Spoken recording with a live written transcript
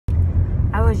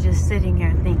was just sitting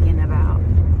here thinking about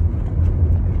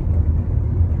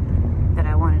that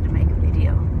I wanted to make a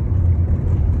video.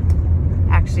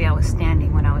 Actually, I was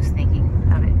standing when I was thinking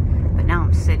of it, but now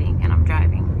I'm sitting and I'm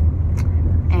driving.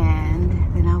 And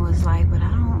then I was like, but I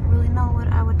don't really know what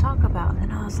I would talk about.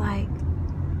 And I was like,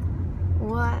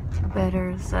 what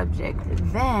better subject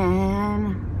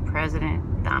than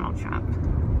President Donald Trump?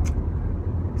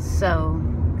 So,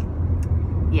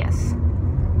 yes,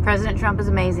 President Trump is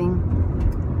amazing.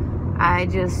 I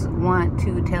just want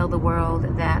to tell the world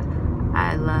that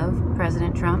I love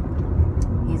President Trump.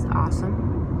 He's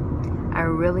awesome. I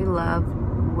really love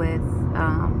with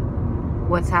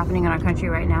what's happening in our country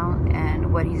right now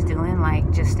and what he's doing,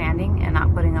 like just standing and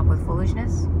not putting up with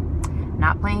foolishness,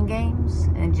 not playing games,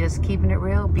 and just keeping it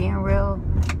real, being real.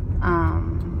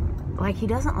 Like, he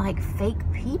doesn't like fake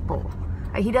people.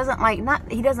 He doesn't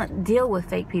he doesn't deal with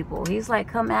fake people. He's like,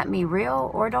 come at me real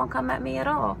or don't come at me at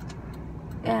all.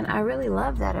 And I really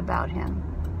love that about him.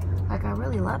 Like, I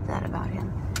really love that about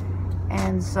him.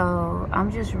 And so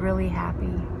I'm just really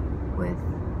happy with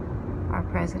our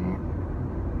president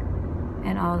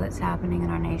and all that's happening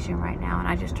in our nation right now. And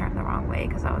I just turned the wrong way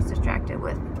because I was distracted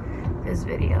with this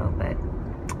video, but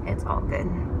it's all good.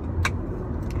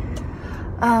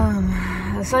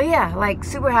 So yeah, like,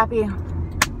 super happy.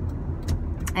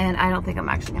 And I don't think I'm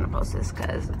actually gonna post this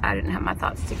because I didn't have my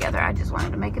thoughts together. I just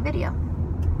wanted to make a video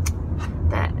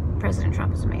that President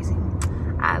Trump is amazing.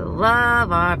 I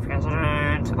love our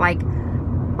president. Like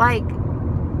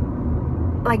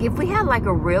if we had like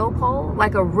a real poll,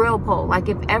 like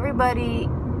if everybody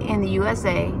in the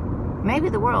USA, maybe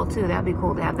the world too, that'd be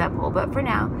cool to have that poll. But for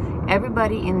now,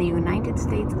 everybody in the United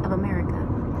States of America,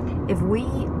 if we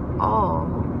all,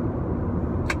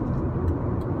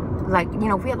 like, you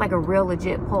know, if we had like a real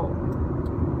legit poll,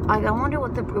 like, I wonder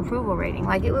what the approval rating,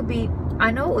 like, it would be.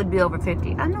 I know it would be over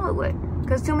 50. I know it would,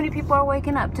 because too many people are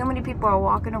waking up. Too many people are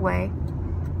walking away,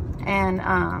 and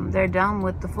they're done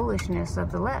with the foolishness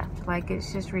of the left. Like,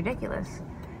 it's just ridiculous.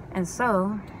 And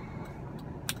so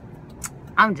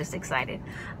I'm just excited.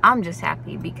 I'm just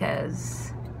happy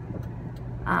because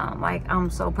like, I'm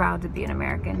so proud to be an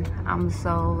American. I'm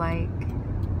so like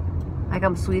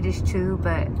I'm Swedish too,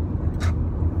 but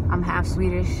I'm half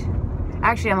Swedish.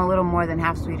 Actually, I'm a little more than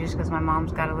half Swedish because my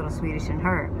mom's got a little Swedish in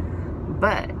her.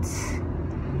 But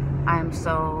I'm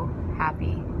so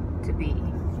happy to be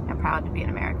and proud to be an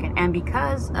American. And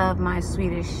because of my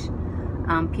Swedish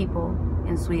people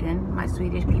in Sweden, my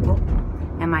Swedish people,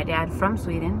 and my dad from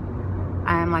Sweden,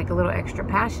 I'm like a little extra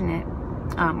passionate.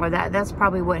 Or that's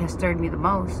probably what has stirred me the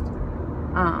most.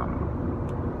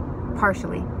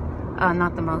 Partially.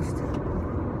 Not the most.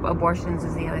 Abortions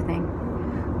is the other thing.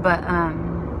 But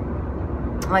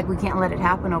like, we can't let it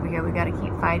happen over here. We got to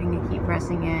keep fighting and keep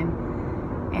pressing in,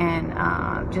 and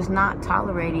just not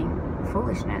tolerating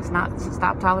foolishness,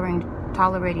 stop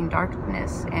tolerating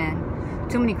darkness.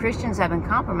 And too many Christians have been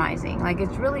compromising. Like,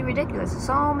 it's really ridiculous.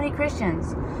 So many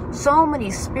Christians, so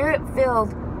many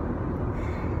spirit-filled,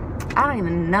 I don't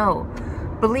even know,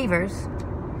 believers,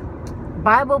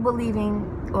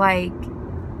 Bible-believing, like,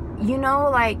 you know,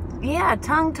 like, yeah,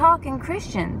 tongue-talking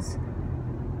Christians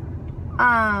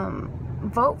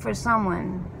vote for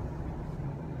someone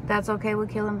that's okay with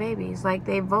killing babies. Like,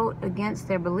 they vote against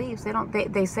their beliefs.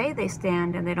 They say they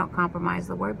stand and they don't compromise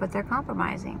the word, but they're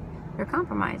compromising. They're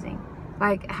compromising.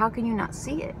 Like, how can you not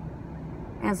see it?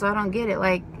 And so I don't get it.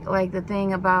 Like the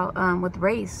thing about with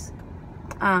race,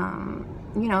 you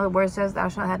know, the word says, thou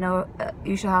shalt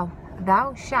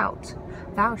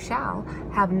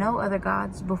have no other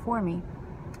gods before me.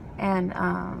 And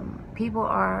people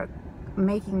are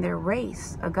making their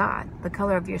race a god, the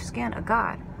color of your skin a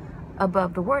god,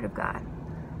 above the word of God.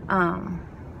 I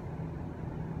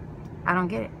don't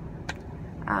get it.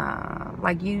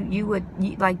 Like, you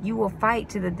will fight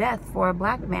to the death for a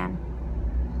black man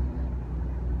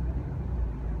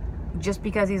just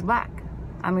because he's black.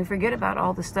 I mean, forget about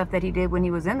all the stuff that he did when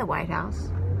he was in the White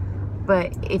House.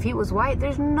 But if he was white,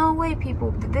 there's no way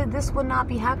this would not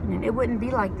be happening. It wouldn't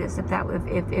be like this if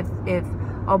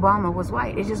Obama was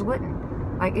white. It just wouldn't.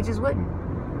 Like, it just wouldn't.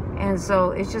 And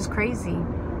so it's just crazy.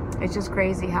 It's just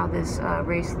crazy how this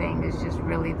race thing is just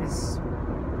really this.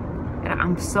 And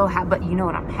I'm so happy. But you know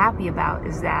what I'm happy about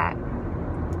is that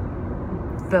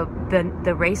the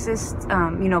racist,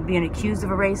 you know, being accused of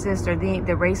a racist, or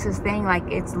the racist thing, like,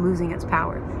 it's losing its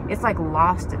power. It's like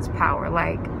lost its power.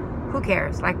 Like, who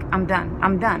cares? Like, I'm done.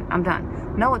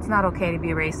 No, it's not okay to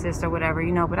be a racist or whatever,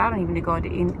 you know, but I don't even need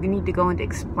to go into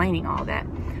explaining all that.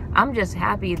 I'm just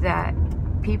happy that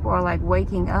people are like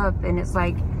waking up, and it's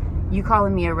like, you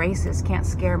calling me a racist can't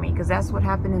scare me, because that's what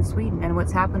happened in Sweden, and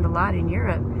what's happened a lot in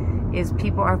Europe is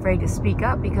people are afraid to speak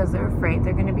up because they're afraid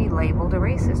they're going to be labeled a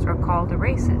racist or called a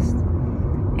racist.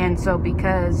 And so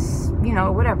because, you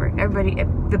know, whatever, everybody,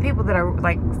 the people that are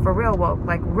like for real woke,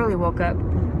 like really woke up,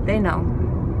 they know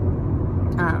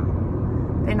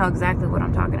exactly what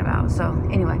I'm talking about. So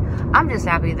anyway, I'm just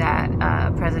happy that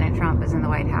President Trump is in the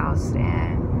White House,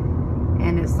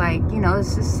 and it's like, you know,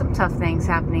 it's just some tough things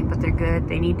happening, but they're good.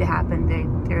 They need to happen.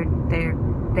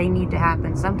 They need to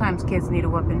happen. Sometimes kids need a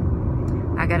whooping.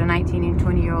 I got a 19 and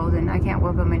 20-year-old, and I can't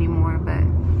whoop them anymore, but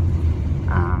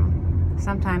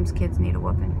sometimes kids need a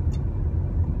whooping.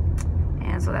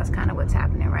 And so that's kind of what's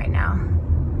happening right now.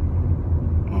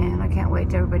 And I can't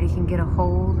wait till everybody can get a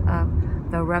hold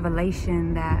of the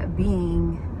revelation that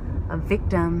being a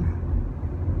victim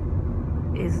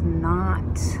is not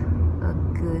a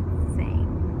good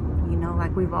thing. You know,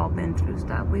 like we've all been through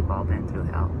stuff. We've all been through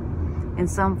hell in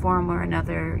some form or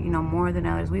another, you know, more than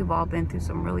others. We've all been through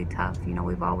some really tough, you know,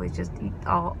 we've always just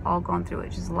all gone through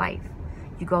it. Just life.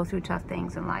 You go through tough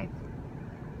things in life.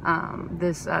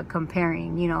 This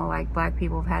comparing, you know, like black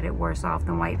people have had it worse off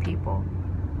than white people.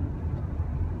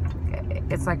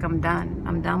 It's like I'm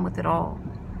done with it all.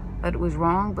 But it was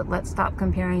wrong, but let's stop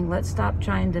comparing. Let's stop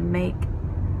trying to make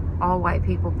all white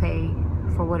people pay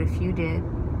for what a few did.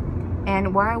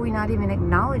 And why are we not even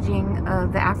acknowledging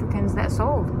the Africans that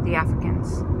sold the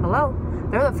Africans? Hello?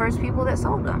 They're the first people that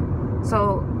sold them.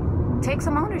 So take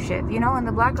some ownership, you know, in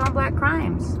the black on black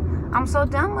crimes. I'm so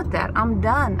done with that. I'm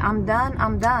done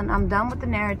with the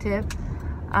narrative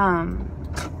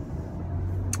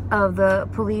of the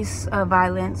police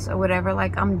violence or whatever.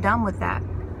 Like, I'm done with that.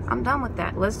 I'm done with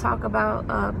that. Let's talk about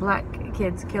black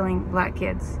kids killing black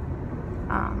kids.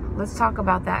 Let's talk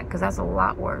about that, because that's a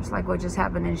lot worse. Like what just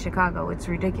happened in Chicago. It's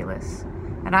ridiculous.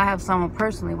 And I have someone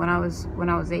personally when I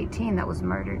was 18 that was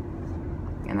murdered,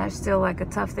 and that's still like a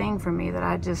tough thing for me. That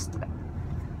I just,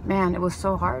 man, it was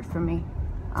so hard for me.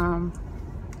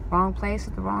 Wrong place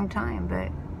at the wrong time.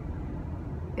 But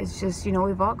it's just, you know,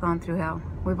 we've all gone through hell.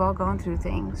 We've all gone through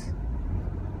things.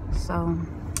 So,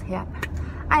 yeah.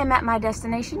 I am at my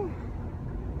destination.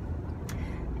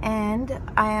 And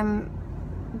I am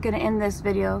going to end this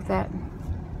video that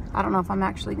I don't know if I'm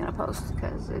actually going to post,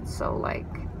 because it's so, like,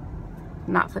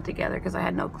 not put together, because I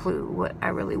had no clue what I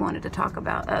really wanted to talk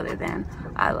about other than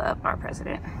I love our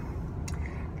president.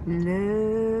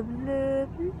 Love, love,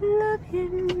 love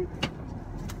him.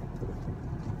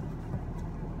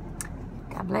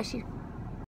 God bless you.